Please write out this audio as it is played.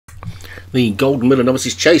The Golden Miller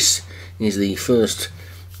Novices Chase is the first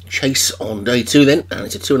chase on day 2 then, and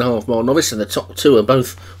it's a 2.5 mile novice, and the top 2 are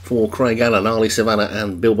both for Craig Allen, Arlie Savannah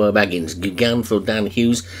and Bilbo Baggins. Gugan for Dan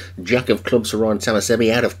Hughes, Jack of Clubs for Ryan Tamasebi,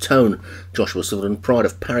 Out of Tone Joshua Sutherland, Pride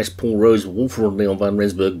of Paris Paul Rose, Wolf Run Leon Van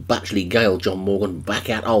Rensburg, Batchley Gale John Morgan, Back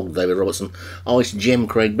Out Old David Robertson, Ice Gem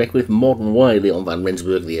Craig Beckwith, Modern Way Leon Van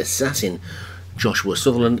Rensburg, The Assassin Joshua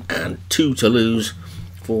Sutherland, and 2 to lose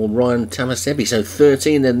for Ryan Tamasebi. So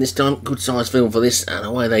 13 then this time. Good size field for this, and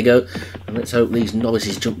away they go. And let's hope these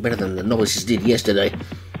novices jump better than the novices did yesterday.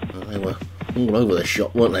 They were all over the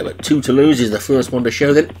shop, weren't they? But 2 to lose is the first one to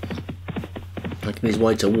show then. Making his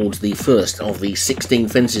way towards the first of the 16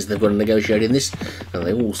 fences they've got to negotiate in this, and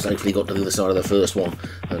they all safely got to the other side of the first one,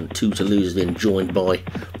 and 2 to lose has been joined by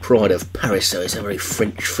Pride of Paris, so it's a very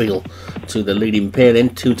French feel to the leading pair then.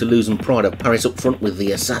 2 to lose and Pride of Paris up front, with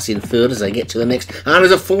the Assassin third as they get to the next, and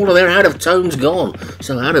there's a faller there. Out of Tone's gone,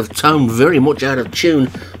 so Out of Tone very much out of tune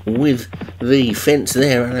with the fence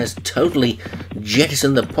there, and has totally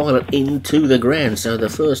jettisoned the pilot into the ground. So the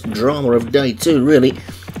first drama of day 2 really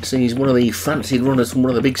sees one of the fancied runners from one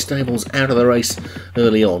of the big stables out of the race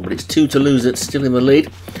early on, but it's 2 to lose that's still in the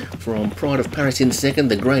lead. From Pride of Paris in second,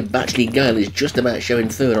 the grey Batchley Gale is just about showing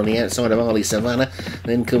third on the outside of Arlie Savannah.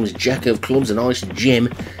 Then comes Jack of Clubs, and Ice Gem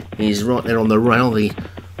is right there on the rail. The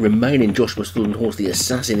remaining Joshua Sutherland horse, the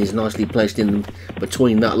Assassin, is nicely placed in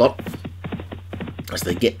between that lot as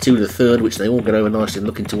they get to the third, which they all get over nicely,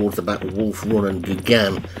 looking towards the back. Wolf Run and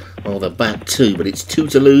Gugan are the back 2, but it's 2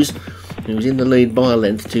 to lose, who's in the lead by a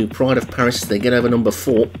length, to Pride of Paris. They get over number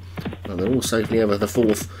 4, and they're all safely over the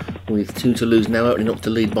 4th, with 2 to lose now opening up to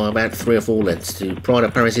lead by about 3 or 4 lengths, to Pride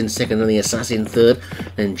of Paris in second and the Assassin third.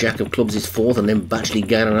 Then Jack of Clubs is 4th, and then Batchley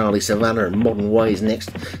Gale and Arlie Savannah and Modern Way is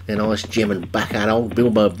next. Then Ice Gem and Back Out Old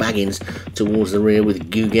Bilbo Baggins towards the rear,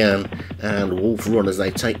 with Gugan and Wolf Run as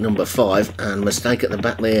they take number 5. And mistake at the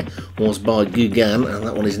back there was by Gugan, and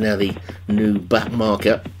that one is now the new back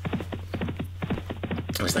marker,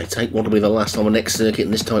 as they take what will be the last on the next circuit,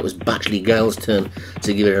 and this time it was Batchley Gale's turn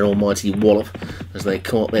to give it an almighty wallop, as they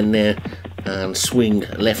caught then there and swing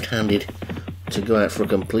left-handed to go out for a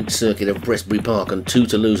complete circuit of Prestbury Park. And 2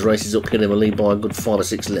 to lose races uphill in the lead by a good 5 or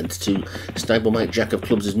 6 lengths. To stablemate Jack of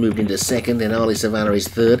Clubs has moved into second, then Arlie Savannah is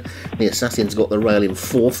third. The Assassin's got the rail in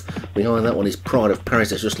 4th. Behind that one is Pride of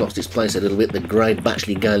Paris, that's just lost its place a little bit. The grey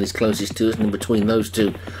Batchley Gale is closest to us, and in between those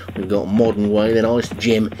two we've got Modern Way. Then Ice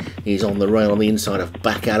Gem is on the rail on the inside of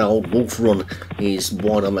Back Out Old. Wolf Run is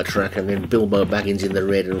wide on the track, and then Bilbo Baggins in the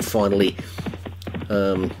red, and finally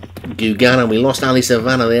Gugan. And we lost Ali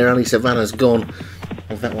Savannah there. Ali Savannah's gone.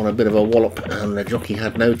 With that one a bit of a wallop, and the jockey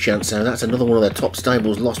had no chance. So that's another one of their top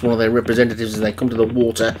stables lost one of their representatives as they come to the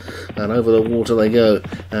water, and over the water they go.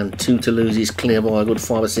 And 2 to lose is clear by a good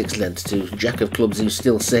 5 or 6 lengths, to Jack of Clubs, who's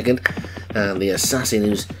still second, and the Assassin,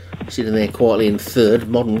 who's sitting there quietly in third.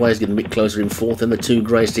 Modern Way's getting a bit closer in 4th, and the 2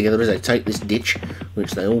 greys together as they take this ditch,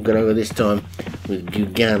 which they all get over this time, with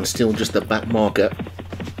Gugan still just the back marker.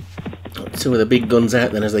 2 of the big guns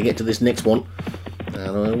out then as they get to this next one,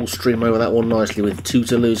 and I will stream over that one nicely, with 2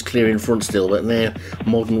 to lose clear in front still. But now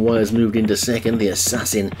Modern Way has moved into second, the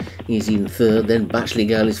Assassin is in third, then Batchley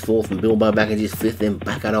Gale is 4th, and Bilbo Baggins is 5th, then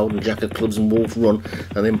Back Out Old and Jack of Clubs and Wolf Run,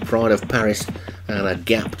 and then Pride of Paris, and a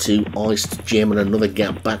gap to Iced Gem, and another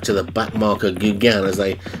gap back to the back marker Gugan as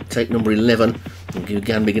they take number 11. And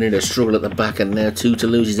Gugan beginning to struggle at the back, and now 2 to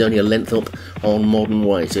lose is only a length up on Modern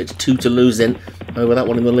Way. So it's 2 to lose then over that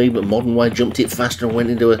one in the lead, but Modern Way jumped it faster and went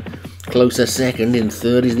into a closer second. In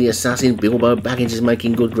third is the Assassin. Bilbo Baggins is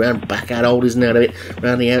making good ground. Back Out Old is now to it.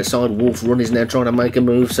 Round the outside, Wolf Run is now trying to make a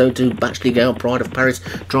move. So too Batchley Gale, Pride of Paris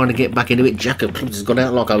trying to get back into it. Jack of Clubs has gone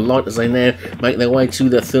out like a light as they now make their way to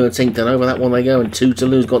the 13th, and over that one they go. And 2 to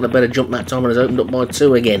lose got the better jump that time and has opened up by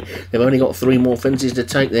 2 again. They've only got 3 more fences to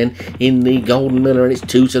take then in the Golden Miller, and it's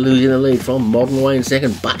 2 to lose in the lead from Modern Way in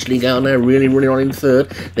second. Batchley Gale now really running on in third.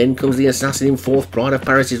 Then comes the Assassin in 4th. Pride of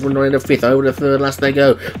Paris is running on in the 5th. Over the third last they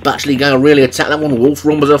go. Batchley Gale really attacked that one. Wolf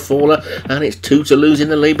Run was a faller, and it's 2 to lose in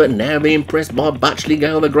the lead, but now being pressed by Batchley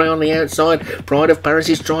Gale, the grey on the outside. Pride of Paris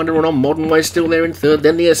is trying to run on. Modern Way still there in third.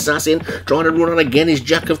 Then the Assassin trying to run on again is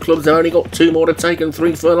Jack of Clubs. They've only got 2 more to take and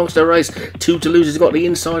 3 furlongs to race. 2 to lose has got the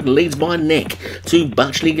inside, leads by neck to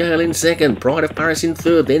Batchley Gale in second. Pride of Paris in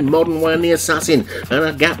third. Then Modern Way and the Assassin, and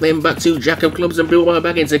a gap then back to Jack of Clubs and Bilbo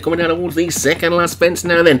Baggins. They're coming down towards the second last fence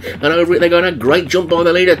now then, and over it they go. A great jump by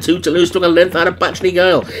the leader. 2 to lose took a length out of Batchley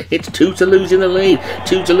Gale. It's 2 to lose in the lead.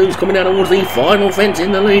 2 to lose coming down towards the final fence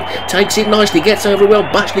in the lead. Takes it nicely, gets over well.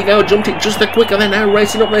 Batchley Gale jumped it just a quicker. They're now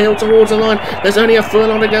racing up the hill towards the line. There's only a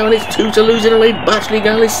furlong to go, and it's 2 to lose in the lead. Batchley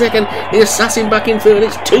Gale is second. The Assassin back in third.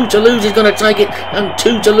 It's 2 to lose. He's going to take it, and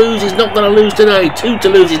 2 to lose is not going to lose today. 2 to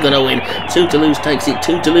lose is going to win. 2 to lose takes it.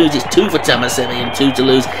 2 to lose is 2 for Tamasevi, and 2 to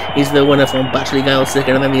lose is the winner from Batchley Gale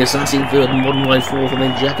second, and then the Assassin third, and Modern Way fourth, and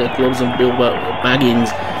then Jacker Clubs and Bilbo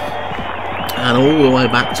Baggins, and all the way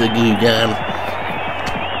back to Gugan.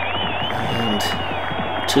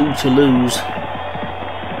 And 2 to lose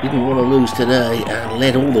didn't want to lose today and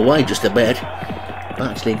led all the way just a bit.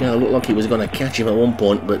 Batchley Gale looked like he was going to catch him at one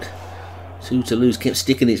point, but 2 to lose kept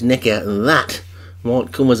sticking its neck out, and that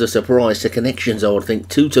might come as a surprise to Connections, I would think.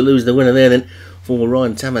 2 to lose the winner there then for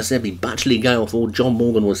Ryan Tamasebi. Batchley Gale for John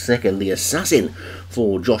Morgan was second. The Assassin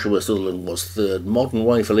for Joshua Sutherland was third. Modern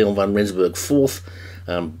Way for Leon van Rensburg fourth.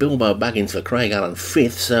 And Bilbo Baggins for Craig Allen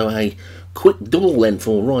fifth. So a quick double then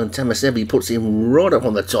for Ryan Tamasebi puts him right up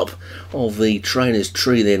on the top of the trainers'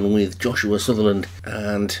 tree then, with Joshua Sutherland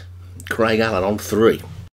and Craig Allen on 3.